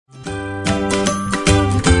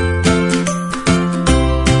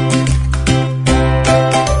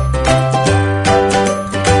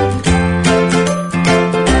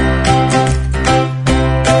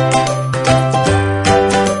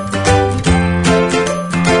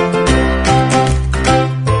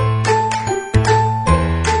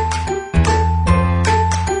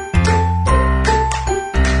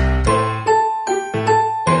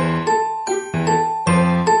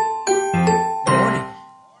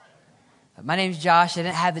My name's Josh. I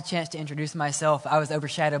didn't have the chance to introduce myself. I was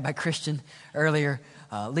overshadowed by Christian earlier,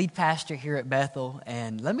 lead pastor here at Bethel.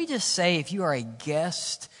 And let me just say, if you are a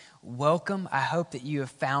guest, welcome. I hope that you have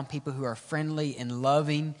found people who are friendly and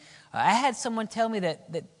loving. I had someone tell me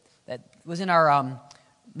that was in our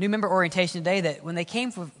new member orientation today that when they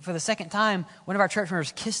came for the second time, one of our church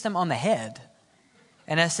members kissed them on the head.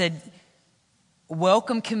 And I said,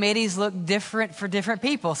 welcome committees look different for different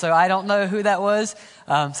people. So I don't know who that was.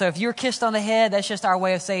 So if you were kissed on the head, that's just our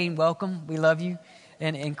way of saying welcome. We love you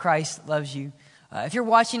and Christ loves you. If you're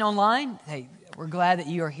watching online, hey, we're glad that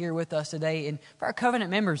you are here with us today. And for our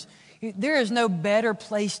covenant members, there is no better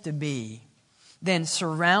place to be than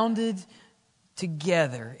surrounded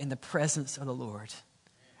together in the presence of the Lord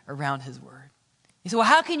around His Word. You say, well,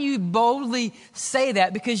 how can you boldly say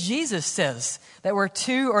that? Because Jesus says that where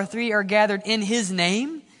 2 or 3 are gathered in His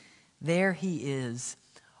name, there He is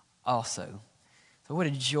also. So what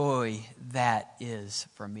a joy that is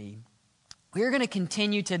for me. We are going to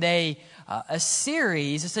continue today a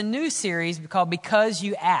series. It's a new series called Because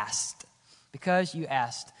You Asked. Because You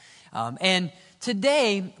Asked. And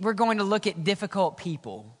today we're going to look at difficult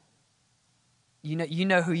people. You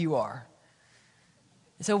know who you are.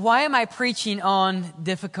 So why am I preaching on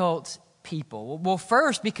difficult people? Well,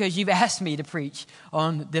 first, because you've asked me to preach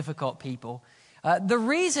on difficult people. The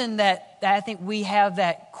reason that I think we have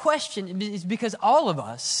that question is because all of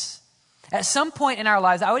us, at some point in our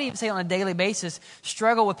lives, I would even say on a daily basis,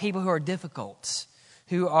 struggle with people who are difficult,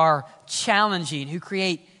 who are challenging, who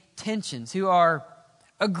create tensions, who are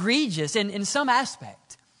egregious in some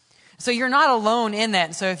aspect. So you're not alone in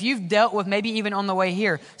that. So if you've dealt with, maybe even on the way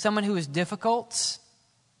here, someone who is difficult,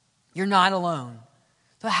 you're not alone.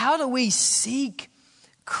 So how do we seek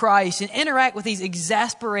Christ and interact with these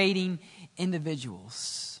exasperating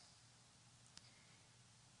individuals?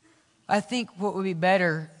 I think what would be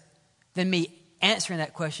better than me answering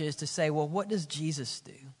that question is to say, well, what does Jesus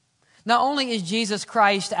do? Not only is Jesus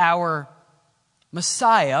Christ our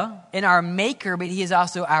Messiah and our Maker, but He is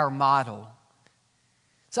also our model.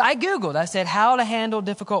 So I Googled, I said, how to handle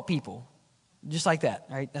difficult people. Just like that,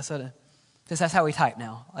 right? That's how we type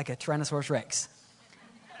now, like a Tyrannosaurus Rex.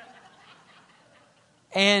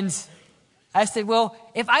 And I said, well,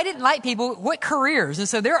 if I didn't like people, what careers? And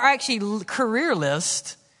so there are actually career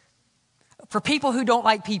lists for people who don't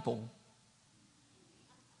like people.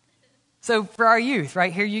 So for our youth,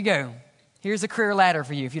 right, here you go. Here's a career ladder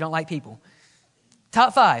for you if you don't like people.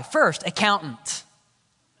 Top 5. First, accountant.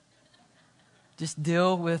 Just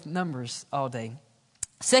deal with numbers all day.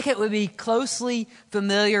 Second would be closely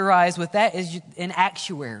familiarized with that is an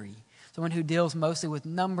actuary, someone who deals mostly with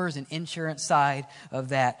numbers and insurance side of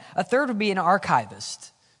that. A third would be an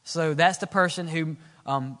archivist. So that's the person who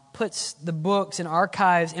puts the books and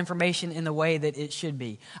archives information in the way that it should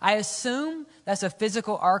be. I assume that's a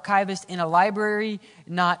physical archivist in a library,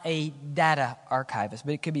 not a data archivist,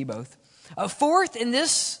 but it could be both. Fourth, and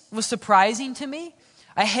this was surprising to me,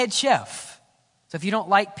 a head chef. So if you don't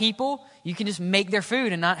like people, you can just make their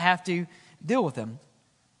food and not have to deal with them.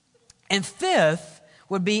 And fifth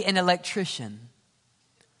would be an electrician.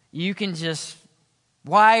 You can just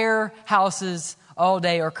wire houses all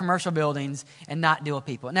day or commercial buildings and not deal with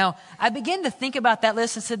people. Now, I began to think about that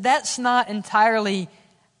list and said that's not entirely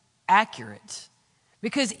accurate.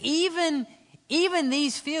 Because even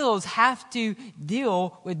these fields have to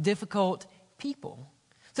deal with difficult people.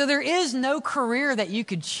 So there is no career that you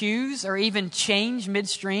could choose or even change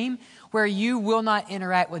midstream where you will not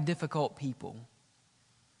interact with difficult people.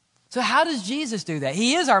 So how does Jesus do that?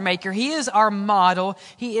 He is our Maker. He is our model.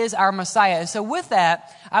 He is our Messiah. And so with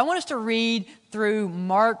that, I want us to read through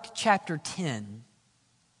Mark chapter 10.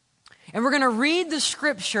 And we're going to read the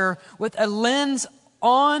scripture with a lens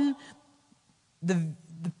on the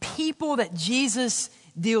people that Jesus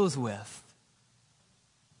deals with.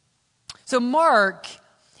 So Mark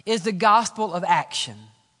is the gospel of action.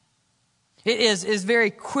 It is very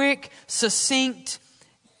quick, succinct,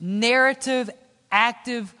 narrative,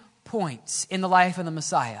 active points in the life of the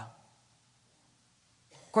Messiah.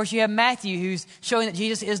 Of course, you have Matthew, who's showing that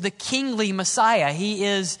Jesus is the kingly Messiah. He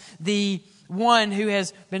is the one who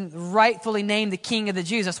has been rightfully named the King of the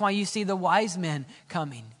Jews. That's why you see the wise men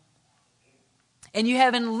coming. And you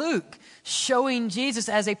have in Luke showing Jesus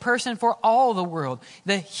as a person for all the world,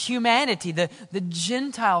 the humanity, the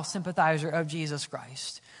Gentile sympathizer of Jesus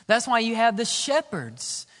Christ. That's why you have the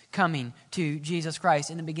shepherds coming to Jesus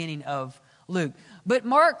Christ in the beginning of Luke. But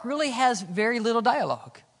Mark really has very little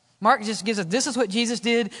dialogue. Mark just gives us, this is what Jesus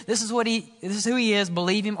did, this is who He is,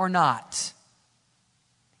 believe Him or not.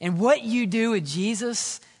 And what you do with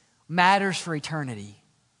Jesus matters for eternity.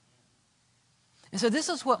 And so this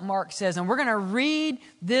is what Mark says, and we're going to read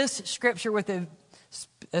this scripture with a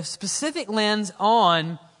specific lens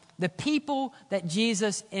on the people that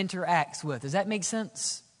Jesus interacts with. Does that make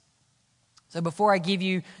sense? So before I give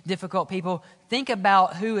you difficult people, think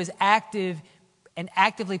about who is active and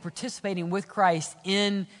actively participating with Christ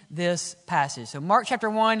in this passage. So Mark chapter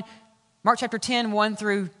 10, 1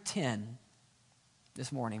 through 10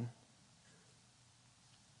 this morning.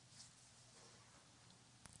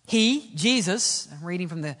 He, Jesus, I'm reading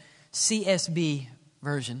from the CSB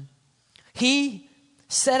version. He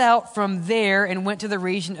set out from there and went to the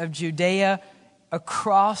region of Judea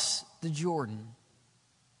across the Jordan.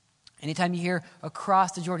 Anytime you hear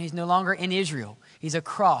across the Jordan, he's no longer in Israel. He's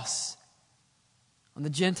across on the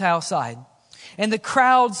Gentile side. And the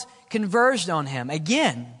crowds converged on him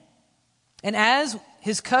again. And as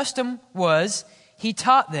his custom was, he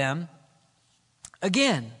taught them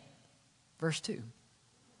again. Verse 2.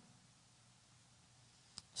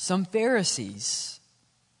 Some Pharisees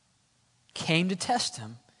came to test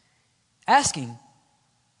him, asking,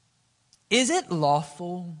 "Is it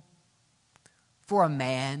lawful for a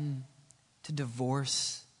man to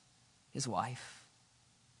divorce his wife?"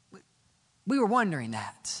 We were wondering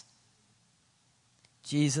that.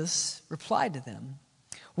 Jesus replied to them,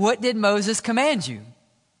 "What did Moses command you?"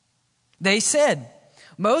 They said,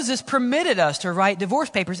 "Moses permitted us to write divorce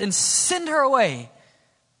papers and send her away."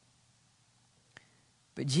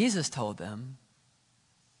 But Jesus told them,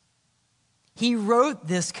 "He wrote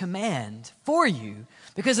this command for you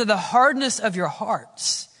because of the hardness of your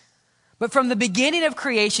hearts. But from the beginning of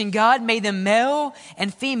creation, God made them male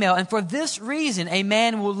and female. And for this reason, a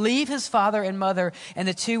man will leave his father and mother, and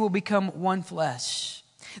the two will become one flesh.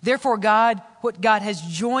 Therefore, what God has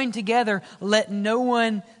joined together, let no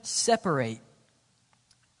one separate."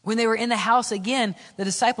 When they were in the house again, the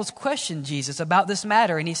disciples questioned Jesus about this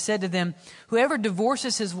matter. And he said to them, "Whoever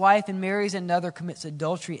divorces his wife and marries another commits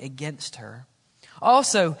adultery against her.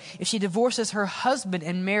 Also, if she divorces her husband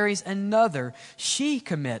and marries another, she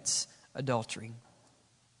commits adultery."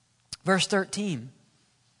 Verse 13.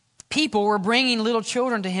 People were bringing little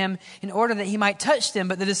children to him in order that he might touch them,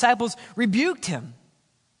 but the disciples rebuked him.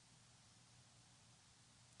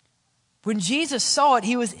 When Jesus saw it,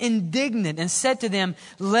 he was indignant and said to them,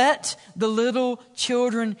 "Let the little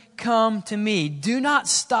children come to me. Do not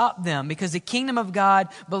stop them, because the kingdom of God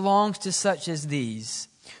belongs to such as these.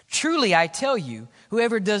 Truly, I tell you,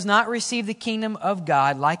 whoever does not receive the kingdom of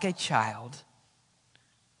God like a child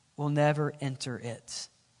will never enter it."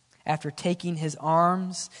 After taking them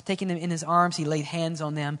in his arms, he laid hands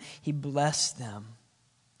on them. He blessed them.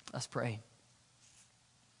 Let's pray.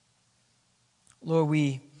 Lord,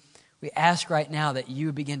 we ask right now that you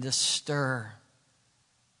would begin to stir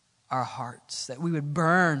our hearts, that we would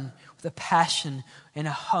burn with a passion and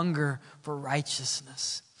a hunger for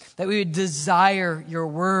righteousness, that we would desire your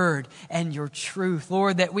word and your truth.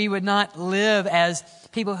 Lord, that we would not live as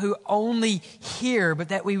people who only hear, but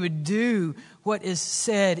that we would do what is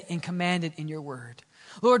said and commanded in your word.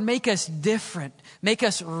 Lord, make us different. Make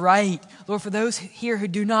us right. Lord, for those here who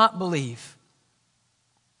do not believe,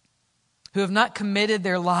 who have not committed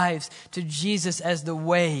their lives to Jesus as the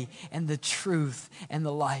way and the truth and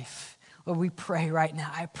the life, Lord, we pray right now.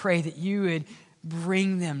 I pray that you would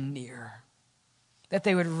bring them near, that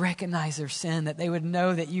they would recognize their sin, that they would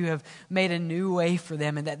know that you have made a new way for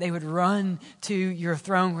them, and that they would run to your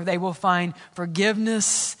throne where they will find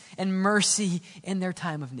forgiveness and mercy in their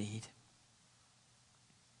time of need.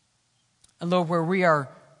 And Lord, where we are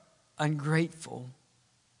ungrateful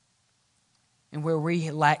and where we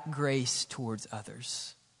lack grace towards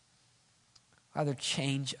others, Father,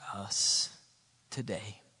 change us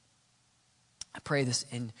today. I pray this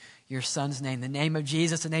in your Son's name, the name of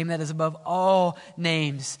Jesus, the name that is above all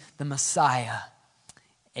names, the Messiah.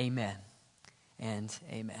 Amen and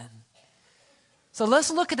amen. So let's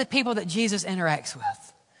look at the people that Jesus interacts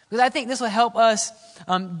with, because I think this will help us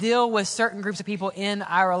deal with certain groups of people in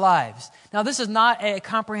our lives. Now, this is not a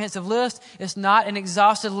comprehensive list. It's not an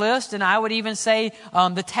exhaustive list. And I would even say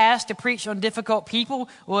the task to preach on difficult people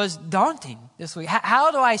was daunting this week.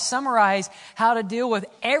 How do I summarize how to deal with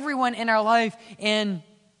everyone in our life in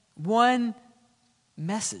one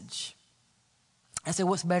message? I said,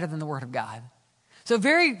 what's better than the Word of God? So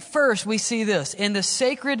very first, we see this in the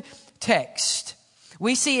sacred text.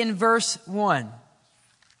 We see in verse 1,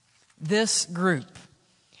 this group.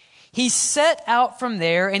 He set out from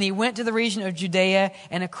there and he went to the region of Judea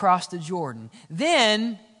and across the Jordan.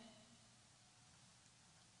 Then,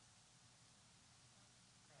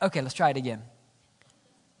 okay, let's try it again.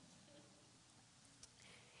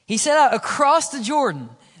 He set out across the Jordan.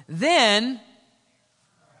 Then,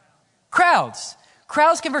 crowds.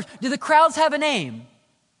 Crowds converge. Do the crowds have a name?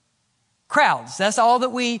 Crowds. That's all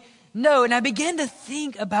that we know. And I began to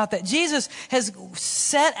think about that. Jesus has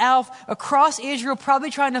set out across Israel, probably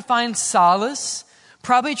trying to find solace,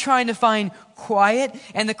 probably trying to find quiet.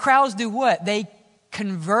 And the crowds do what? They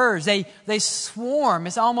converge. They swarm.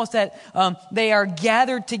 It's almost that they are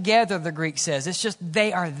gathered together, the Greek says. It's just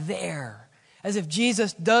they are there, as if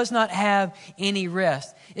Jesus does not have any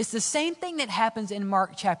rest. It's the same thing that happens in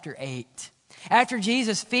Mark chapter 8. After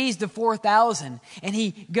Jesus feeds the 4,000 and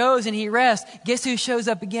he goes and he rests, guess who shows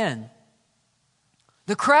up again?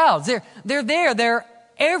 The crowds. They're there. They're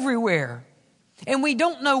everywhere. And we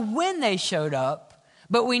don't know when they showed up,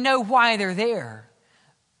 but we know why they're there.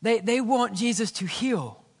 They want Jesus to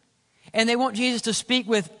heal. And they want Jesus to speak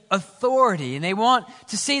with authority. And they want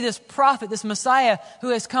to see this prophet, this Messiah who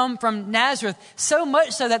has come from Nazareth, so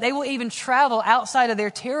much so that they will even travel outside of their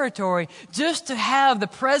territory just to have the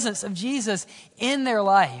presence of Jesus in their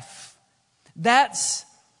life. That's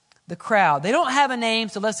the crowd. They don't have a name,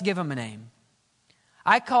 so let's give them a name.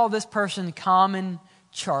 I call this person Common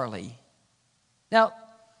Charlie. Now,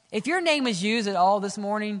 if your name is used at all this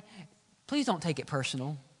morning, please don't take it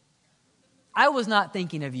personal. I was not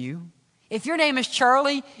thinking of you. If your name is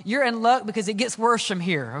Charlie, you're in luck because it gets worse from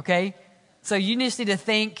here, okay? So you just need to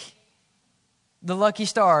thank the lucky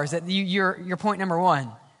stars that you're point number one.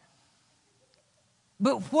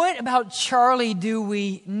 But what about Charlie do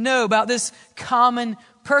we know about this common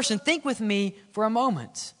person? Think with me for a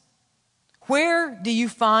moment. Where do you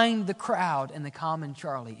find the crowd and the common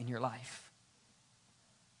Charlie in your life?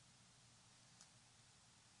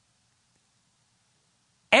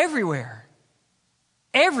 Everywhere.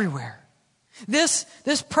 Everywhere. This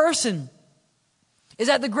person is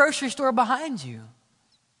at the grocery store behind you.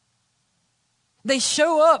 They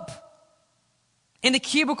show up in the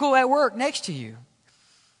cubicle at work next to you.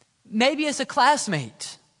 Maybe it's a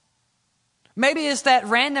classmate. Maybe it's that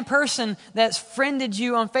random person that's friended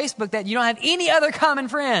you on Facebook that you don't have any other common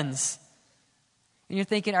friends. And you're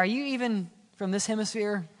thinking, are you even from this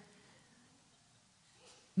hemisphere?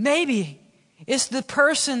 Maybe it's the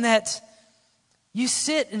person that you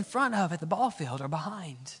sit in front of at the ball field or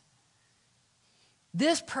behind.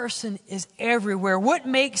 This person is everywhere. What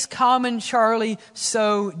makes Common Charlie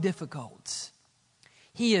so difficult?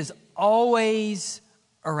 He is always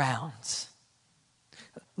around.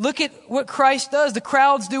 Look at what Christ does. The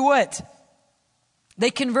crowds do what?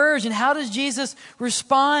 They converge. And how does Jesus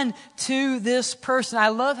respond to this person? I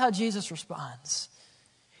love how Jesus responds.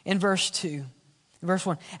 In verse 2. Verse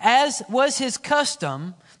 1, as was his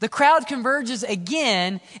custom, the crowd converges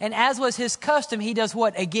again, and as was his custom, he does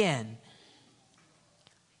what again?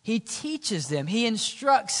 He teaches them. He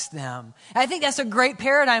instructs them. I think that's a great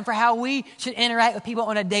paradigm for how we should interact with people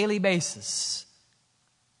on a daily basis.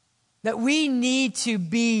 That we need to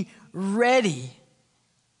be ready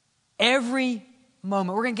every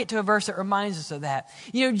moment. We're going to get to a verse that reminds us of that.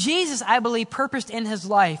 You know, Jesus, I believe, purposed in his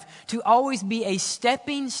life to always be a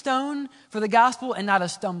stepping stone for the gospel and not a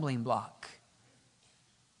stumbling block.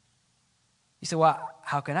 You say, well,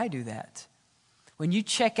 how can I do that? When you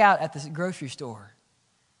check out at the grocery store,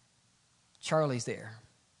 Charlie's there.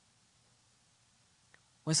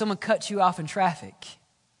 When someone cuts you off in traffic,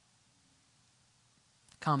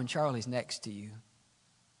 Common Charlie's next to you.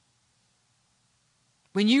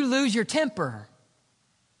 When you lose your temper,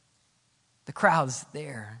 the crowd's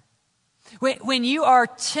there. When you are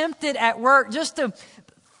tempted at work just to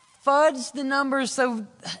fudge the numbers so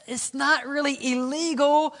it's not really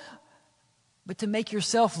illegal, but to make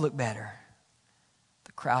yourself look better,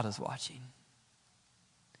 the crowd is watching.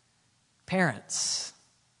 Parents,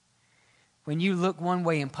 when you look one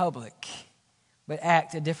way in public, but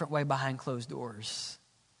act a different way behind closed doors,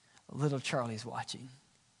 little Charlie's watching.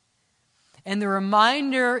 And the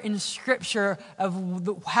reminder in Scripture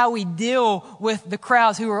of how we deal with the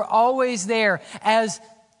crowds who are always there, as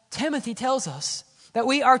Timothy tells us, that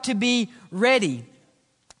we are to be ready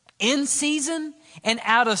in season and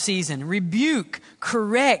out of season, rebuke,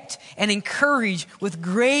 correct, and encourage with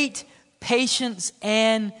great patience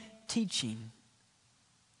and teaching.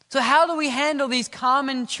 So how do we handle these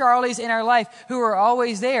common Charlies in our life who are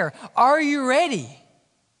always there? Are you ready?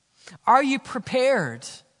 Are you prepared?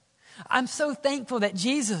 I'm so thankful that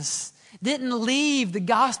Jesus didn't leave the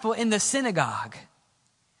gospel in the synagogue.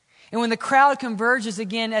 And when the crowd converges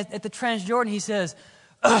again at the Transjordan, he says,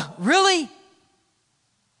 really?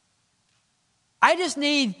 I just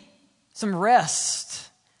need some rest.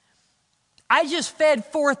 I just fed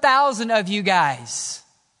 4,000 of you guys.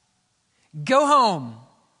 Go home.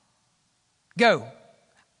 Go.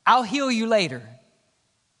 I'll heal you later.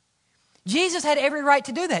 Jesus had every right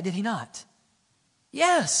to do that, did he not?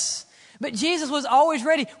 Yes. But Jesus was always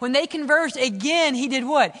ready. When they conversed again, he did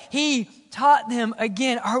what? He taught them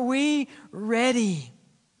again. Are we ready?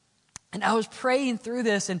 And I was praying through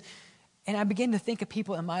this, and I began to think of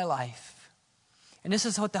people in my life. And this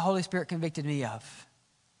is what the Holy Spirit convicted me of.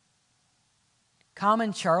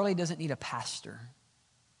 Common Charlie doesn't need a pastor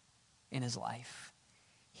in his life.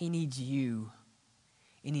 He needs you,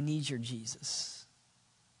 and he needs your Jesus.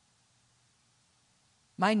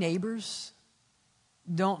 My neighbors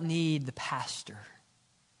don't need the pastor.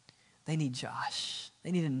 They need Josh.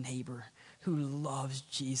 They need a neighbor who loves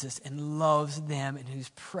Jesus and loves them and who's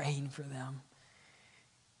praying for them.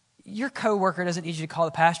 Your coworker doesn't need you to call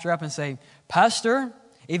the pastor up and say, Pastor,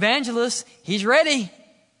 evangelist, he's ready.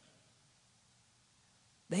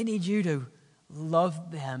 They need you to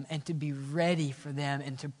love them and to be ready for them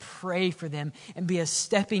and to pray for them and be a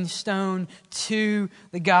stepping stone to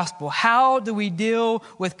the gospel. How do we deal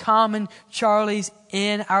with common Charlies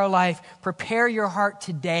in our life? Prepare your heart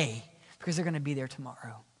today because they're going to be there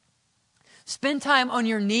tomorrow. Spend time on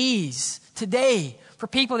your knees today for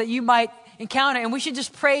people that you might encounter. And we should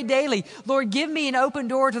just pray daily. Lord, give me an open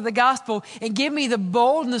door to the gospel and give me the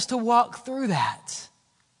boldness to walk through that.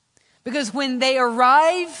 Because when they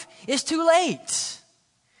arrive, it's too late.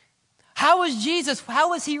 How was Jesus? How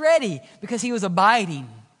was he ready? Because he was abiding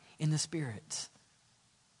in the Spirit.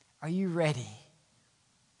 Are you ready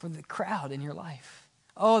for the crowd in your life?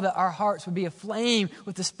 Oh, that our hearts would be aflame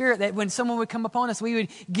with the Spirit, that when someone would come upon us, we would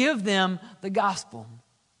give them the gospel.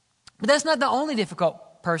 But that's not the only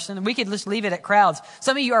difficult person. We could just leave it at crowds.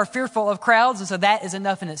 Some of you are fearful of crowds, and so that is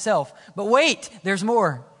enough in itself. But wait, there's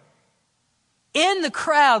more. In the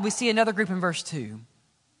crowd, we see another group in verse 2.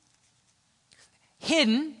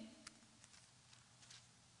 Hidden,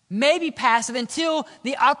 maybe passive until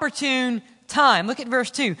the opportune time. Look at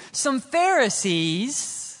verse 2. Some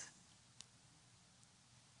Pharisees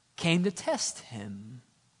came to test him.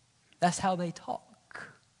 That's how they talk.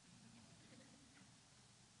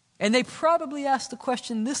 And they probably asked the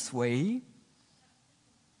question this way: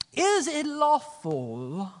 is it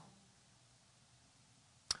lawful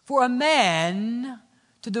for a man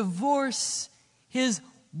to divorce his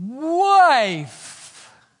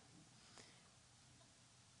wife?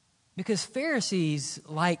 Because Pharisees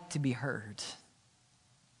like to be heard.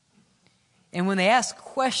 And when they ask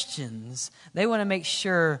questions, they want to make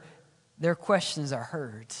sure their questions are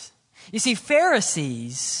heard. You see,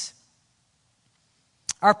 Pharisees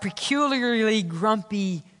are peculiarly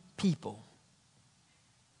grumpy people.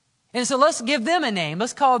 And so let's give them a name.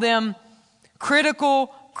 Let's call them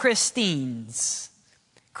critical Christines.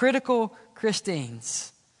 Critical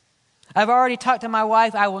Christines. I've already talked to my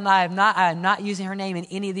wife. I am not using her name in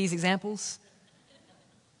any of these examples.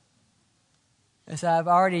 And so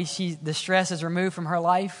the stress is removed from her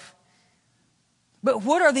life. But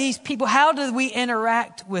what are these people? How do we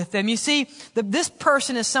interact with them? You see, this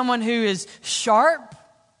person is someone who is sharp,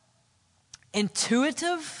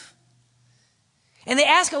 intuitive, and they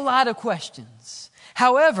ask a lot of questions.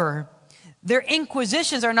 However, their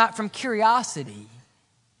inquisitions are not from curiosity,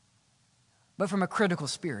 but from a critical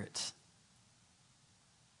spirit.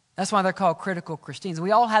 That's why they're called critical Christians.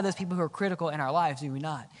 We all have those people who are critical in our lives, do we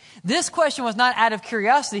not? This question was not out of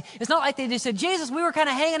curiosity. It's not like they just said, Jesus, we were kind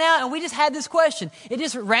of hanging out and we just had this question. It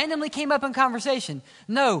just randomly came up in conversation.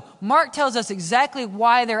 No, Mark tells us exactly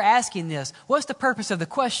why they're asking this. What's the purpose of the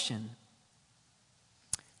question?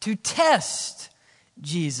 To test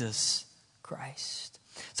Jesus Christ.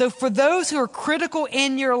 So for those who are critical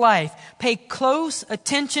in your life, pay close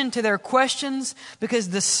attention to their questions, because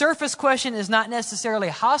the surface question is not necessarily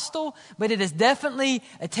hostile, but it is definitely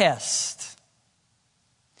a test.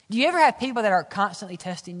 Do you ever have people that are constantly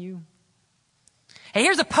testing you? Hey,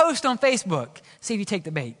 here's a post on Facebook. See if you take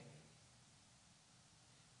the bait.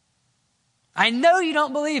 I know you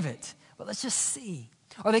don't believe it, but let's just see.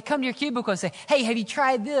 Or they come to your cubicle and say, hey, have you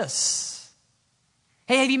tried this?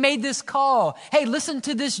 Hey, have you made this call? Hey, listen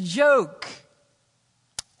to this joke.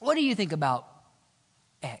 What do you think about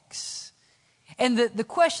X? And the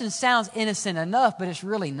question sounds innocent enough, but it's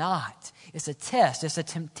really not. It's a test. It's a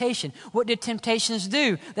temptation. What did temptations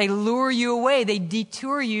do? They lure you away. They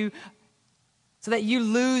detour you so that you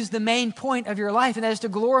lose the main point of your life, and that is to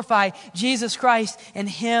glorify Jesus Christ and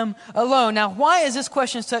Him alone. Now, why is this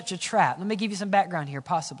question such a trap? Let me give you some background here,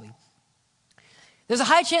 possibly. There's a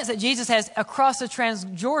high chance that Jesus has, across the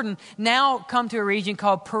Transjordan, now come to a region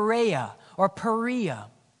called Perea or Perea.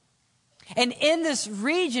 And in this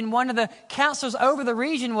region, one of the counselors over the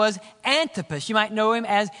region was Antipas. You might know him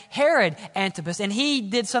as Herod Antipas. And he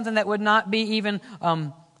did something that would not be even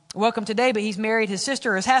welcome today, but he's married his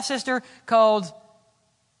sister or his half-sister called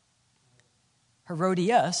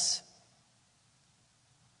Herodias.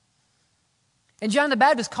 And John the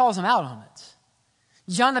Baptist calls him out on it.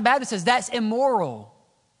 John the Baptist says, that's immoral.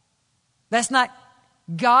 That's not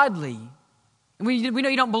godly. We know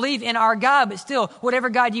you don't believe in our God, but still, whatever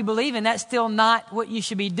God you believe in, that's still not what you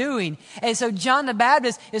should be doing. And so John the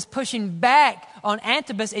Baptist is pushing back on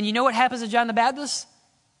Antipas. And you know what happens to John the Baptist?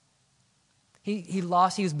 He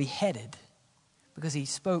was beheaded because he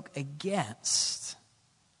spoke against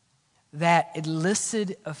that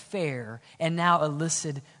illicit affair and now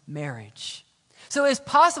illicit marriage. So it's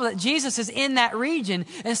possible that Jesus is in that region.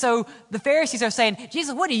 And so the Pharisees are saying,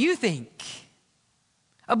 Jesus, what do you think?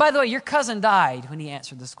 Oh, by the way, your cousin died when he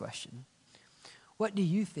answered this question. What do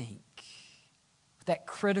you think? That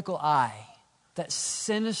critical eye, that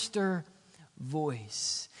sinister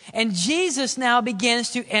voice. And Jesus now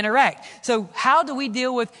begins to interact. So how do we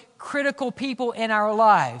deal with critical people in our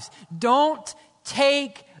lives? Don't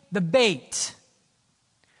take the bait.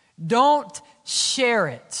 Don't share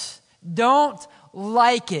it. Don't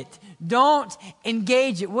like it. Don't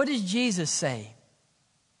engage it. What does Jesus say?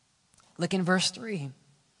 Look in verse 3.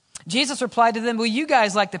 Jesus replied to them, well, you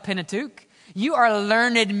guys like the Pentateuch. You are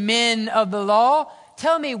learned men of the law.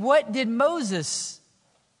 Tell me, what did Moses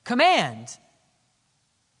command?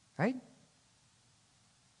 Right?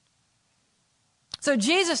 So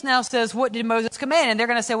Jesus now says, what did Moses command? And they're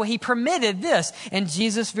going to say, well, he permitted this. And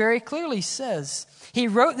Jesus very clearly says, he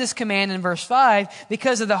wrote this command in verse 5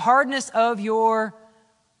 because of the hardness of your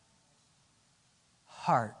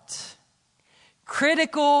heart.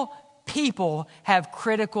 Critical people have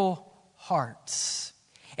critical hearts.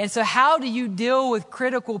 And so how do you deal with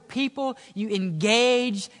critical people? You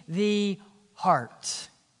engage the heart.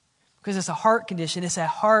 Because it's a heart condition. It's a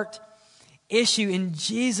heart issue. And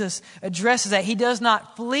Jesus addresses that. He does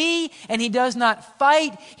not flee and he does not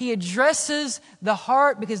fight. He addresses the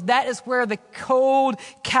heart because that is where the cold,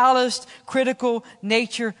 calloused, critical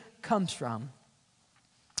nature comes from.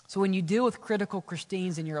 So when you deal with critical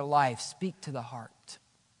Christines in your life, speak to the heart.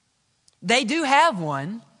 They do have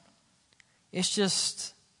one. It's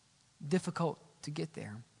just difficult to get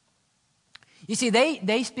there. You see,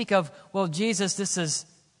 they speak of, well, Jesus, this is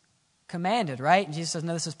commanded, right? And Jesus says,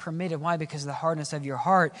 no, this is permitted. Why? Because of the hardness of your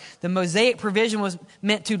heart. The Mosaic provision was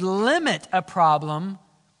meant to limit a problem,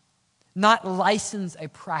 not license a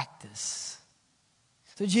practice.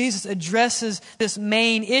 So Jesus addresses this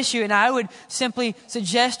main issue, and I would simply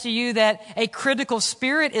suggest to you that a critical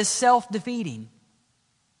spirit is self-defeating.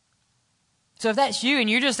 So if that's you and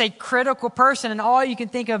you're just a critical person and all you can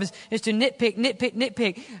think of is to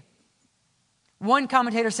nitpick. One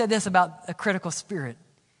commentator said this about a critical spirit.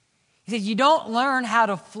 He said, you don't learn how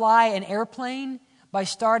to fly an airplane by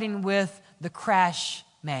starting with the crash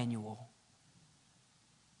manual.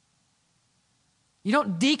 You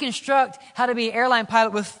don't deconstruct how to be an airline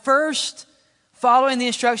pilot with first following the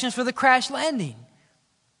instructions for the crash landing.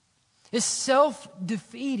 It's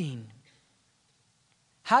self-defeating.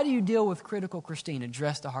 How do you deal with critical Christine?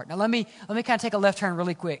 Address the heart. Now let me kind of take a left turn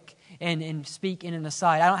really quick and speak in an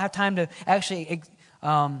aside. I don't have time to actually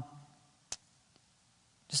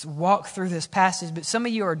just walk through this passage, but some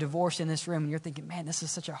of you are divorced in this room and you're thinking, man, this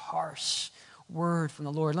is such a harsh word from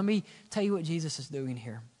the Lord. Let me tell you what Jesus is doing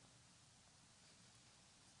here.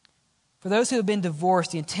 For those who have been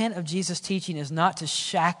divorced, the intent of Jesus' teaching is not to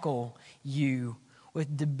shackle you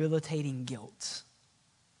with debilitating guilt.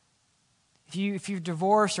 If you're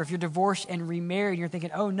divorced or if you're divorced and remarried, you're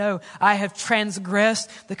thinking, oh no, I have transgressed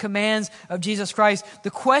the commands of Jesus Christ.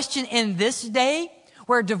 The question in this day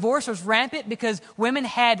where divorce was rampant because women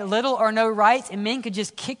had little or no rights and men could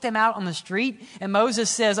just kick them out on the street. And Moses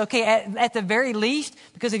says, okay, at the very least,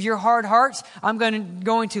 because of your hard hearts, I'm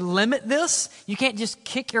going to limit this. You can't just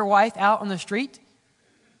kick your wife out on the street.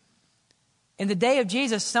 In the day of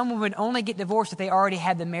Jesus, someone would only get divorced if they already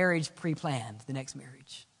had the marriage pre-planned, the next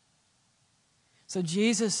marriage. So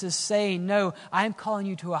Jesus is saying, no, I'm calling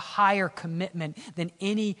you to a higher commitment than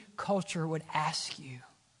any culture would ask you.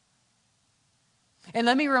 And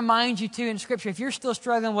let me remind you too in Scripture, if you're still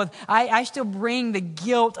struggling with, I still bring the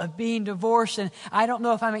guilt of being divorced and I don't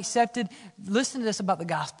know if I'm accepted, listen to this about the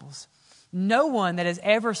Gospels. No one that has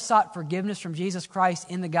ever sought forgiveness from Jesus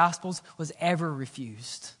Christ in the Gospels was ever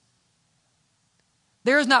refused.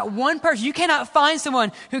 There is not one person, you cannot find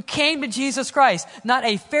someone who came to Jesus Christ, not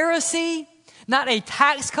a Pharisee, not a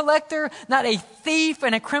tax collector, not a thief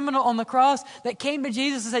and a criminal on the cross that came to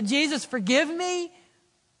Jesus and said, Jesus, forgive me,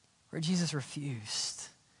 where Jesus refused.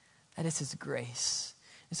 That is His grace.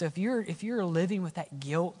 And so if you're living with that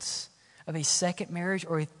guilt of a second marriage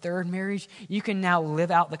or a third marriage, you can now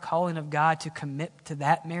live out the calling of God to commit to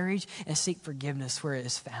that marriage and seek forgiveness where it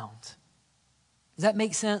is found. Does that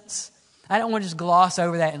make sense? I don't want to just gloss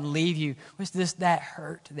over that and leave you with that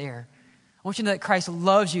hurt there. I want you to know that Christ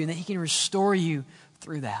loves you and that he can restore you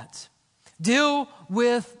through that. Deal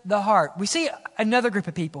with the heart. We see another group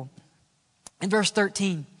of people in verse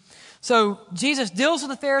 13. So Jesus deals with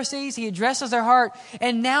the Pharisees. He addresses their heart.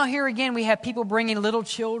 And now here again we have people bringing little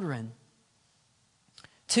children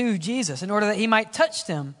to Jesus in order that he might touch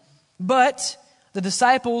them. But the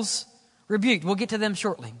disciples rebuked. We'll get to them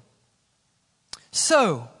shortly.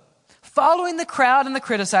 So, following the crowd and the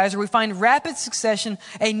criticizer, we find rapid succession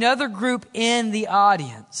another group in the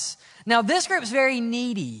audience. Now this group is very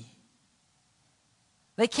needy.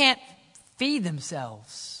 They can't feed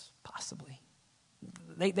themselves, possibly.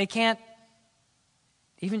 They can't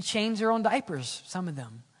even change their own diapers, some of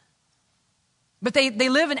them. But they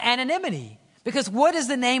live in anonymity. Because what is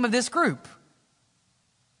the name of this group?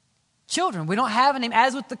 Children. We don't have a name.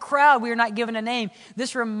 As with the crowd, we are not given a name.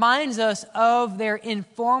 This reminds us of their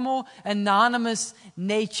informal, anonymous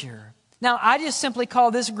nature. Now, I just simply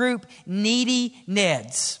call this group needy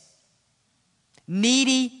Neds.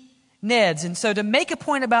 Needy Neds. And so to make a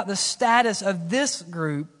point about the status of this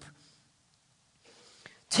group,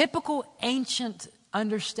 typical ancient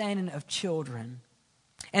understanding of children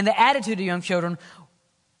and the attitude of young children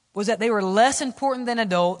was that they were less important than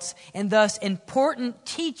adults, and thus important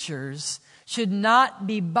teachers should not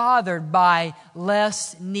be bothered by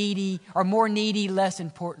less needy or more needy, less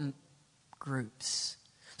important groups.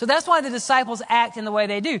 So that's why the disciples act in the way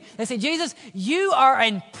they do. They say, Jesus, you are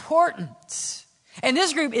important, and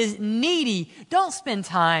this group is needy. Don't spend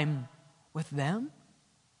time with them.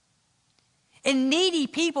 And needy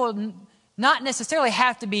people not necessarily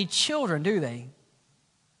have to be children, do they?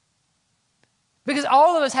 Because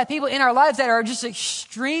all of us have people in our lives that are just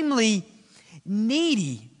extremely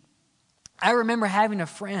needy. I remember having a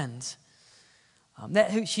friend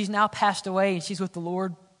she's now passed away and she's with the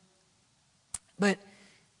Lord. But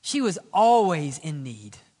she was always in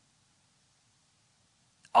need.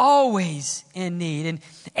 Always in need. And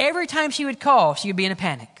every time she would call, she would be in a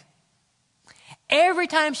panic. Every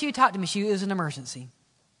time she would talk to me, it was an emergency.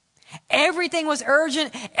 Everything was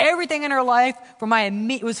urgent. Everything in her life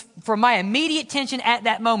was for my immediate attention at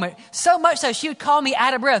that moment. So much so, she would call me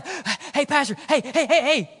out of breath. Hey, Pastor.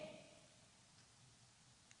 Hey.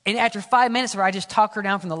 And after 5 minutes where I just talk her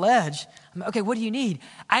down from the ledge, I'm like, okay, what do you need?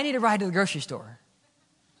 I need a ride to the grocery store.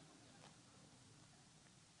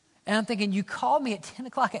 And I'm thinking, you called me at 10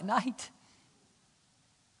 o'clock at night?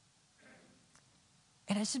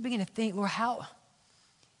 And I just begin to think, Lord,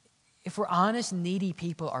 if we're honest, needy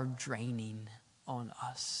people are draining on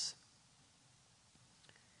us.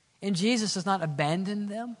 And Jesus does not abandon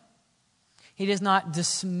them. He does not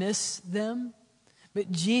dismiss them.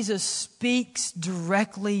 But Jesus speaks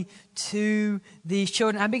directly to these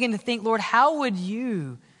children. I begin to think, Lord, how would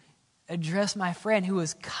you address my friend who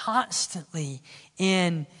is constantly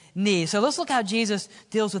in need? So let's look how Jesus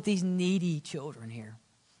deals with these needy children here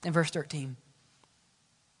in verse 13.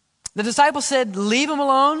 The disciples said, leave them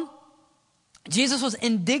alone. Jesus was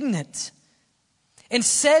indignant and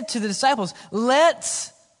said to the disciples,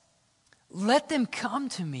 let them come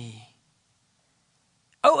to me.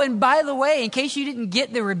 Oh, and by the way, in case you didn't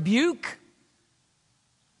get the rebuke,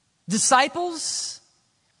 disciples,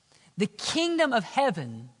 the kingdom of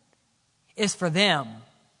heaven is for them.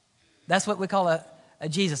 That's what we call a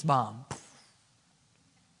Jesus bomb.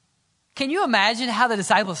 Can you imagine how the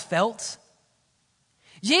disciples felt?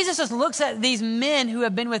 Jesus just looks at these men who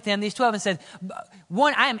have been with him, these 12, and said,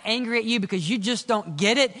 one, I am angry at you because you just don't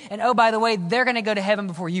get it. And oh, by the way, they're going to go to heaven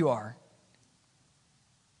before you are.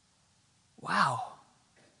 Wow.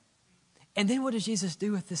 And then what does Jesus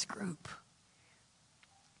do with this group?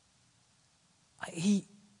 He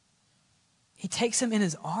takes them in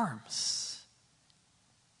his arms.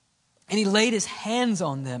 And he laid his hands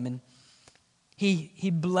on them and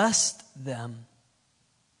he blessed them.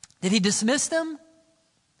 Did he dismiss them?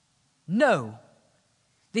 No.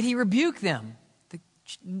 Did he rebuke them?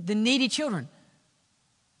 The needy children?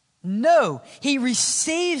 No. He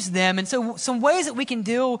receives them. And so some ways that we can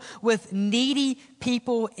deal with needy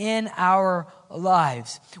people in our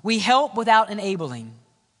lives. We help without enabling.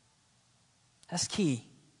 That's key.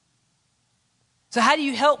 So how do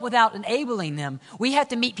you help without enabling them? We have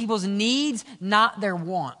to meet people's needs, not their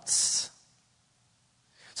wants.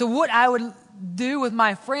 So what I would do with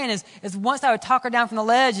my friend is once I would talk her down from the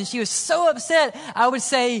ledge and she was so upset, I would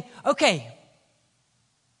say, okay,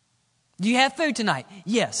 do you have food tonight?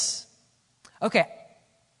 Yes. Okay,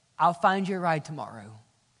 I'll find you a ride tomorrow.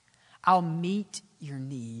 I'll meet your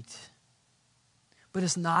need. but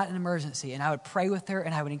it's not an emergency. And I would pray with her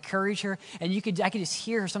and I would encourage her. And I could just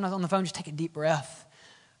hear her sometimes on the phone just take a deep breath.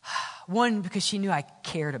 One, because she knew I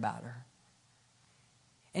cared about her.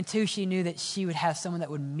 And two, she knew that she would have someone that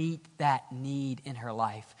would meet that need in her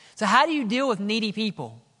life. So how do you deal with needy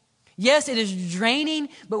people? Yes, it is draining,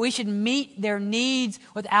 but we should meet their needs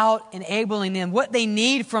without enabling them. What they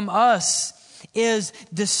need from us is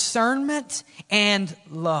discernment and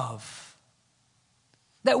love.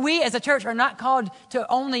 That we as a church are not called to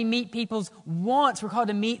only meet people's wants. We're called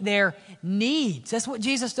to meet their needs. That's what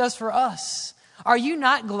Jesus does for us. Are you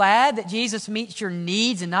not glad that Jesus meets your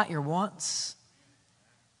needs and not your wants?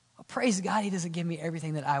 Praise God, He doesn't give me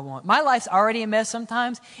everything that I want. My life's already a mess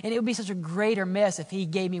sometimes, and it would be such a greater mess if He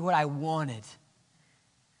gave me what I wanted.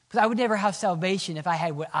 Because I would never have salvation if I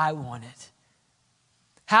had what I wanted.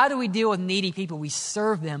 How do we deal with needy people? We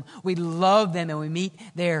serve them, we love them, and we meet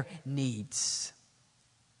their needs.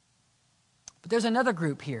 But there's another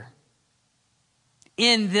group here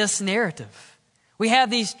in this narrative. We have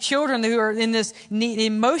these children who are in this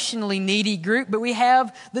emotionally needy group, but we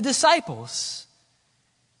have the disciples.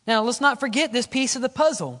 Now, let's not forget this piece of the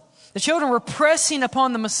puzzle. The children were pressing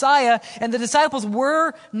upon the Messiah, and the disciples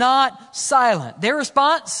were not silent. Their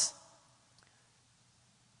response?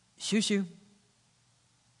 Shoo, shoo.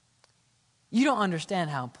 You don't understand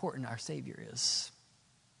how important our Savior is.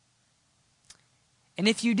 And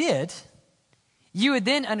if you did, you would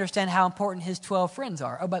then understand how important His 12 friends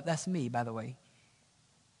are. Oh, but that's me, by the way.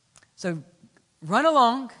 So, run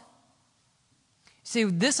along. See,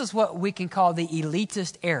 this is what we can call the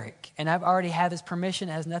elitist Eric. And I've already had his permission.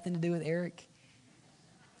 It has nothing to do with Eric.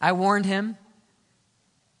 I warned him.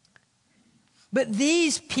 But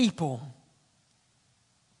these people,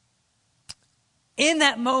 in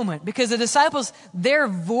that moment, because the disciples, their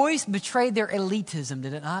voice betrayed their elitism,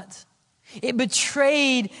 did it not? It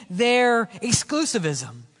betrayed their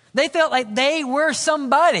exclusivism. They felt like they were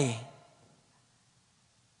somebody.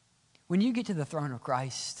 When you get to the throne of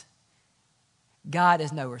Christ, God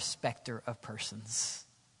is no respecter of persons.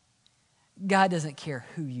 God doesn't care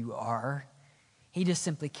who you are. He just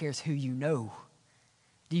simply cares who you know.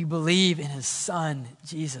 Do you believe in His Son,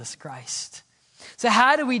 Jesus Christ? So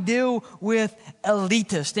how do we deal with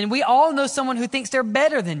elitists? And we all know someone who thinks they're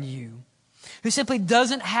better than you, who simply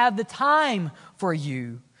doesn't have the time for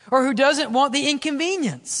you, or who doesn't want the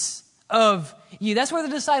inconvenience of you. That's where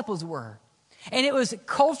the disciples were. And it was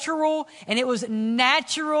cultural and it was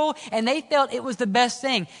natural and they felt it was the best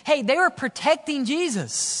thing. Hey, they were protecting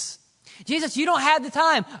Jesus. Jesus, you don't have the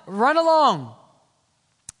time. Run along.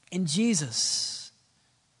 And Jesus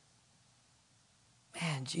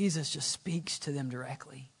just speaks to them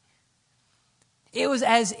directly. It was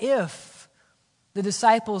as if the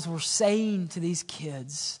disciples were saying to these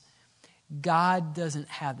kids, God doesn't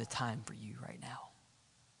have the time for you right now.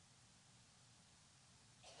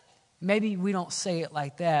 Maybe we don't say it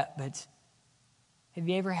like that, but have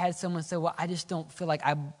you ever had someone say, well, I just don't feel like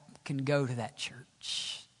I can go to that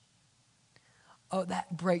church? Oh,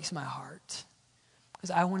 that breaks my heart. Because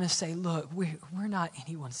I want to say, look, we're not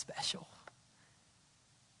anyone special.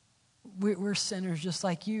 We're sinners just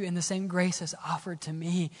like you, and the same grace that's offered to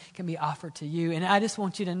me can be offered to you. And I just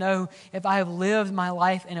want you to know, if I have lived my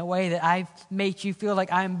life in a way that I've made you feel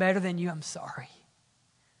like I'm better than you, I'm sorry.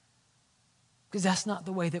 Because that's not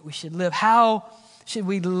the way that we should live. How should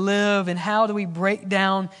we live, and how do we break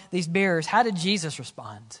down these barriers? How did Jesus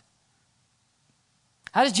respond?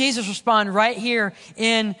 How does Jesus respond right here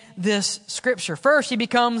in this scripture? First, He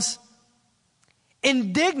becomes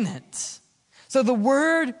indignant. So the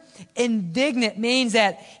word indignant means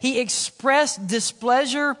that He expressed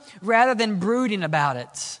displeasure rather than brooding about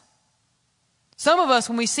it. Some of us,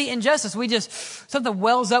 when we see injustice, something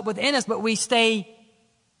wells up within us, but we stay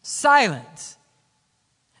silent.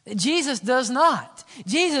 Jesus does not.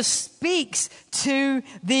 Jesus speaks to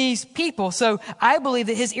these people. So I believe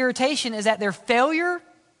that His irritation is at their failure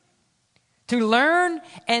to learn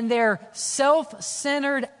and their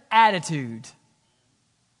self-centered attitude.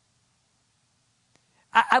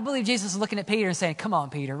 I believe Jesus is looking at Peter and saying, come on,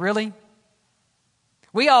 Peter, really?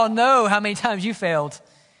 We all know how many times you failed.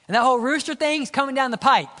 And that whole rooster thing's coming down the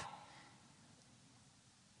pipe.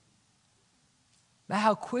 But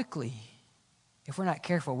how quickly, if we're not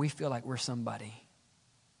careful, we feel like we're somebody.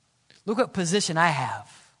 Look what position I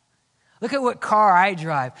have. Look at what car I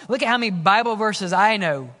drive. Look at how many Bible verses I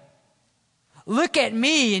know. Look at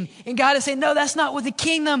me. And God is saying, no, that's not what the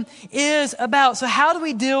kingdom is about. So how do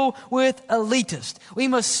we deal with elitists? We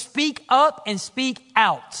must speak up and speak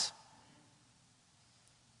out.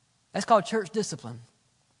 That's called church discipline.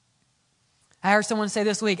 I heard someone say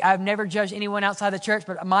this week, I've never judged anyone outside the church,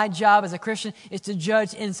 but my job as a Christian is to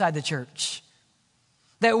judge inside the church.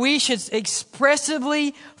 That we should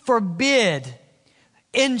expressively forbid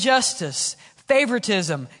injustice,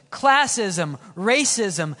 favoritism, classism,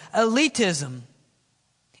 racism, elitism.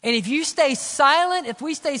 And if we stay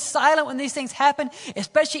silent when these things happen,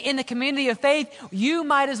 especially in the community of faith, you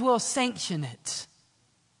might as well sanction it.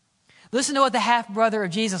 Listen to what the half-brother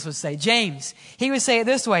of Jesus would say, James. He would say it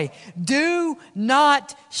this way, do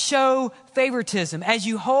not show favoritism as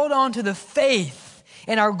you hold on to the faith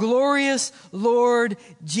in our glorious Lord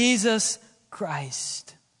Jesus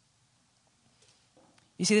Christ.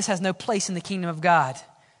 You see, this has no place in the kingdom of God.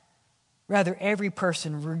 Rather, every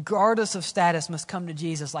person, regardless of status, must come to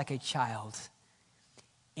Jesus like a child,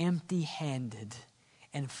 empty-handed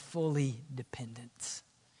and fully dependent.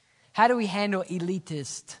 How do we handle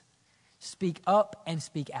elitists? Speak up and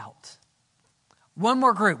speak out. One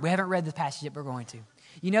more group. We haven't read the passage yet, but we're going to.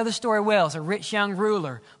 You know the story well. It's a rich young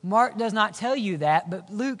ruler. Mark does not tell you that,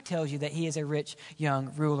 but Luke tells you that he is a rich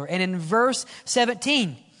young ruler. And in verse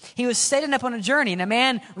 17, he was setting up on a journey, and a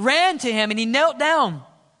man ran to him, and he knelt down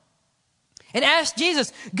and asked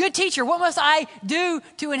Jesus, good teacher, what must I do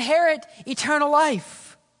to inherit eternal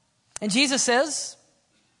life? And Jesus says,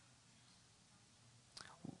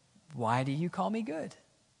 why do you call me good?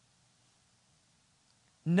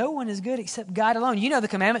 No one is good except God alone. You know the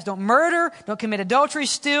commandments. Don't murder, don't commit adultery,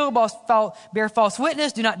 steal, bear false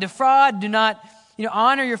witness, do not defraud, do not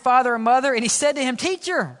honor your father or mother. And he said to him,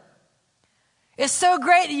 teacher, it's so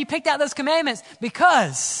great that you picked out those commandments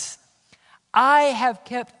because I have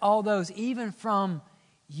kept all those even from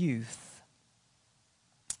youth.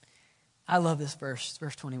 I love this verse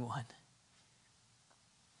 21.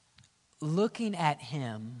 Looking at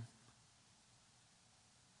him,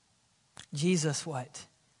 Jesus what?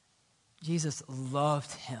 Jesus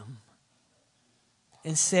loved him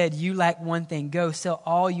and said, you lack one thing. Go sell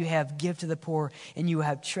all you have, give to the poor, and you will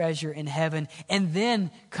have treasure in heaven. And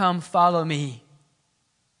then come follow me.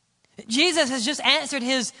 Jesus has just answered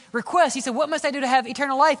his request. He said, what must I do to have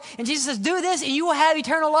eternal life? And Jesus says, do this and you will have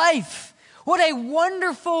eternal life. What a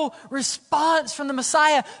wonderful response from the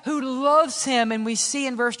Messiah who loves him. And we see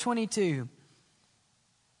in verse 22,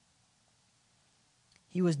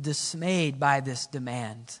 he was dismayed by this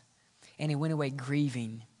demand, and he went away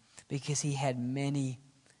grieving because he had many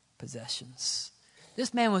possessions.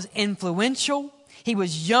 This man was influential, he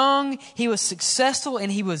was young, he was successful,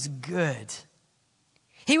 and he was good.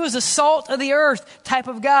 He was a salt of the earth type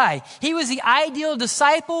of guy. He was the ideal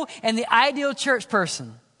disciple and the ideal church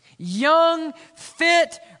person. Young,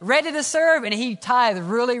 fit, ready to serve, and he tithed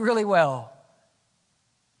really, really well.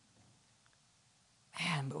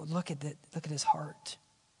 Man, but look at his heart.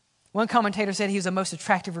 One commentator said he was the most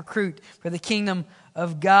attractive recruit for the kingdom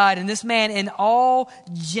of God. And this man, in all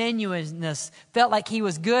genuineness, felt like he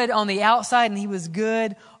was good on the outside and he was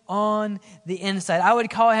good on the inside. I would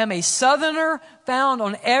call him a southerner found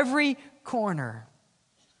on every corner.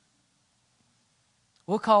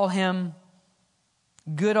 We'll call him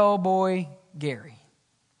good old boy Gary.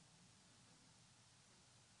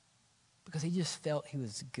 Because he just felt he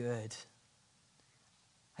was good.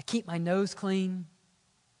 I keep my nose clean.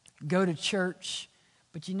 Go to church,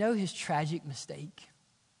 but you know his tragic mistake?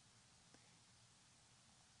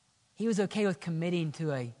 He was okay with committing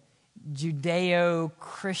to a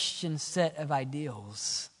Judeo-Christian set of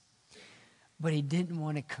ideals, but he didn't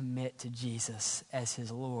want to commit to Jesus as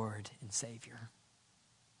his Lord and Savior.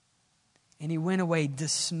 And he went away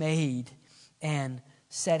dismayed and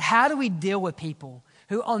said, how do we deal with people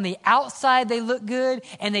who on the outside they look good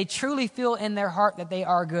and they truly feel in their heart that they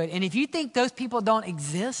are good? And if you think those people don't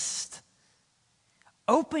exist,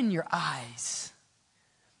 open your eyes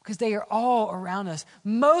because they are all around us.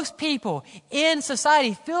 Most people in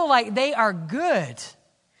society feel like they are good.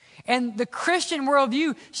 And the Christian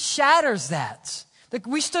worldview shatters that.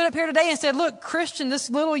 We stood up here today and said, look, Christian, this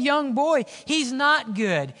little young boy, he's not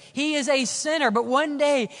good. He is a sinner, but one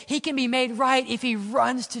day he can be made right if he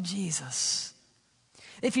runs to Jesus.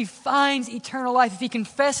 If he finds eternal life, if he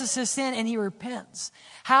confesses his sin and he repents.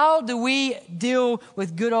 How do we deal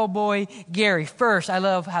with good old boy Gary? First, I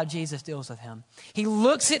love how Jesus deals with him. He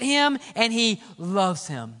looks at him and he loves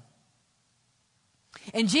him.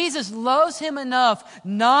 And Jesus loves him enough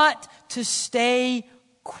not to stay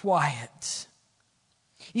quiet.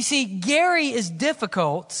 You see, Gary is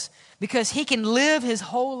difficult because he can live his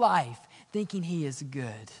whole life thinking he is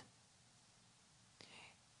good.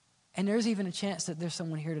 And there's even a chance that there's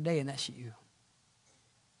someone here today and that's you.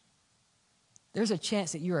 There's a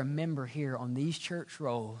chance that you're a member here on these church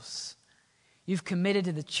rolls. You've committed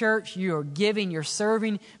to the church, you are giving, you're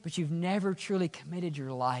serving, but you've never truly committed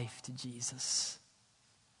your life to Jesus.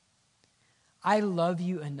 I love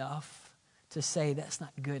you enough to say that's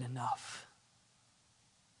not good enough.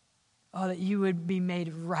 Oh, that you would be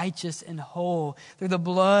made righteous and whole through the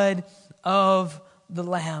blood of the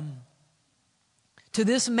Lamb. To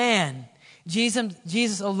this man,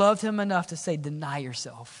 Jesus loved him enough to say, deny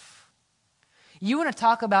yourself. You want to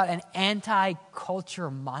talk about an anti-culture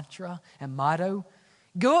mantra and motto?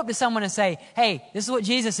 Go up to someone and say, hey, this is what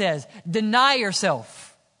Jesus says. Deny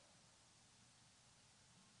yourself.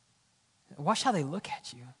 Watch how they look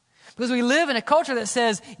at you. Because we live in a culture that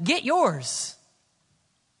says, get yours.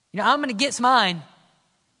 I'm going to get mine.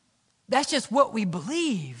 That's just what we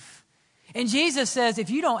believe. And Jesus says, if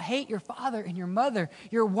you don't hate your father and your mother,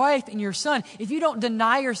 your wife and your son, if you don't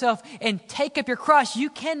deny yourself and take up your cross, you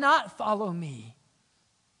cannot follow me.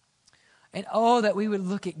 And oh, that we would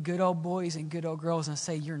look at good old boys and good old girls and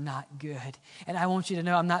say, you're not good. And I want you to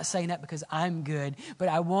know, I'm not saying that because I'm good, but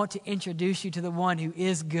I want to introduce you to the one who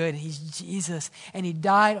is good. He's Jesus. And he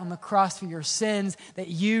died on the cross for your sins that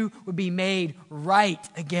you would be made right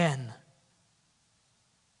again.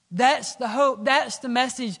 That's the hope. That's the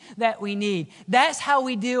message that we need. That's how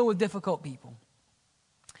we deal with difficult people.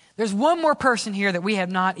 There's one more person here that we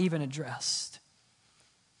have not even addressed.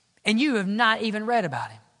 And you have not even read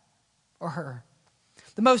about him or her.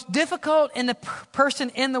 The most difficult person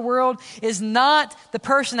in the world is not the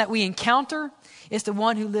person that we encounter. It's the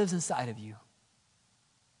one who lives inside of you.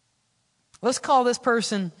 Let's call this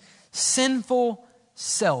person sinful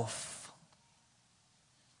self.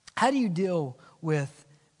 How do you deal with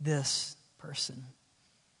this person?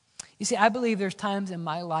 You see, I believe there's times in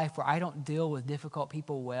my life where I don't deal with difficult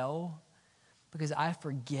people well because I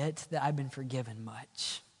forget that I've been forgiven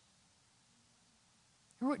much.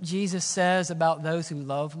 Remember what Jesus says about those who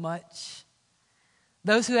love much?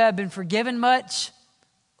 Those who have been forgiven much,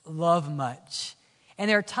 love much. And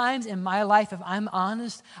there are times in my life, if I'm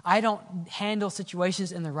honest, I don't handle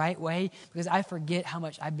situations in the right way because I forget how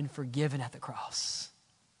much I've been forgiven at the cross.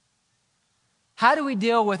 How do we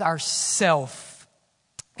deal with ourself?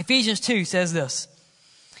 Ephesians 2 says this.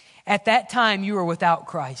 At that time you were without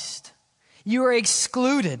Christ. You were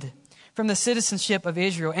excluded from the citizenship of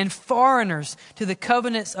Israel and foreigners to the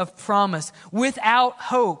covenants of promise, without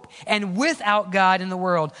hope and without God in the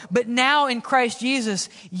world. But now in Christ Jesus,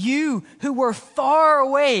 you who were far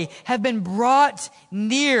away have been brought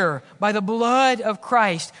near by the blood of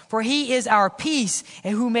Christ. For he is our peace,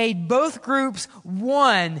 and who made both groups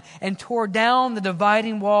one and tore down the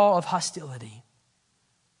dividing wall of hostility.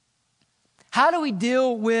 How do we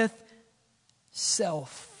deal with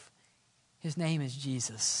self? His name is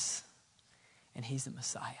Jesus. And he's the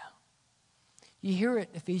Messiah. You hear what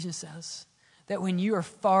Ephesians says? That when you are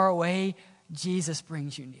far away, Jesus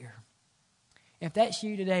brings you near. If that's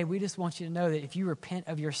you today, we just want you to know that if you repent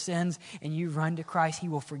of your sins and you run to Christ, he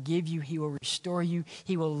will forgive you, he will restore you,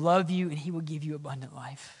 he will love you, and he will give you abundant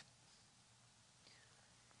life.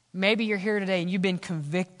 Maybe you're here today and you've been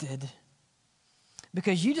convicted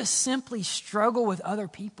because you just simply struggle with other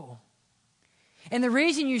people. And the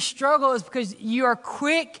reason you struggle is because you are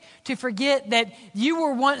quick to forget that you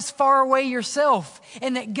were once far away yourself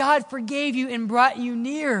and that God forgave you and brought you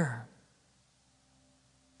near.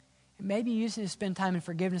 And maybe you just need to spend time in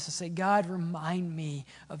forgiveness and say, God, remind me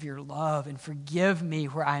of your love and forgive me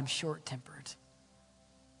where I am short-tempered.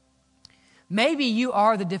 Maybe you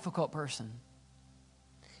are the difficult person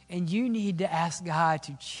and you need to ask God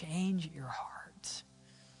to change your heart.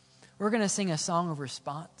 We're going to sing a song of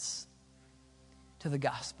response to the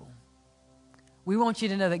gospel. We want you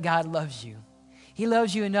to know that God loves you. He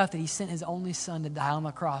loves you enough that he sent his only son to die on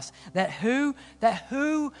the cross. That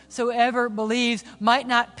whosoever believes might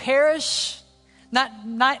not perish,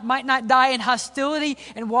 might not die in hostility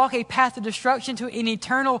and walk a path of destruction to an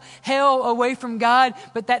eternal hell away from God,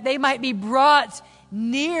 but that they might be brought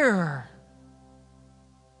near.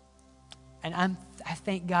 And I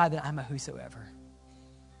thank God that I'm a whosoever.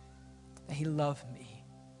 That he loved me.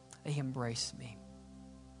 That he embraced me.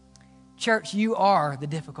 Church, you are the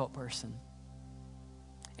difficult person.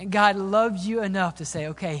 And God loves you enough to say,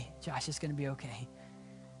 okay, Josh, it's going to be okay.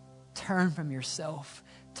 Turn from yourself.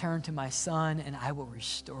 Turn to my son, and I will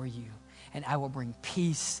restore you. And I will bring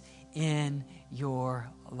peace in your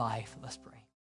life. Let's pray.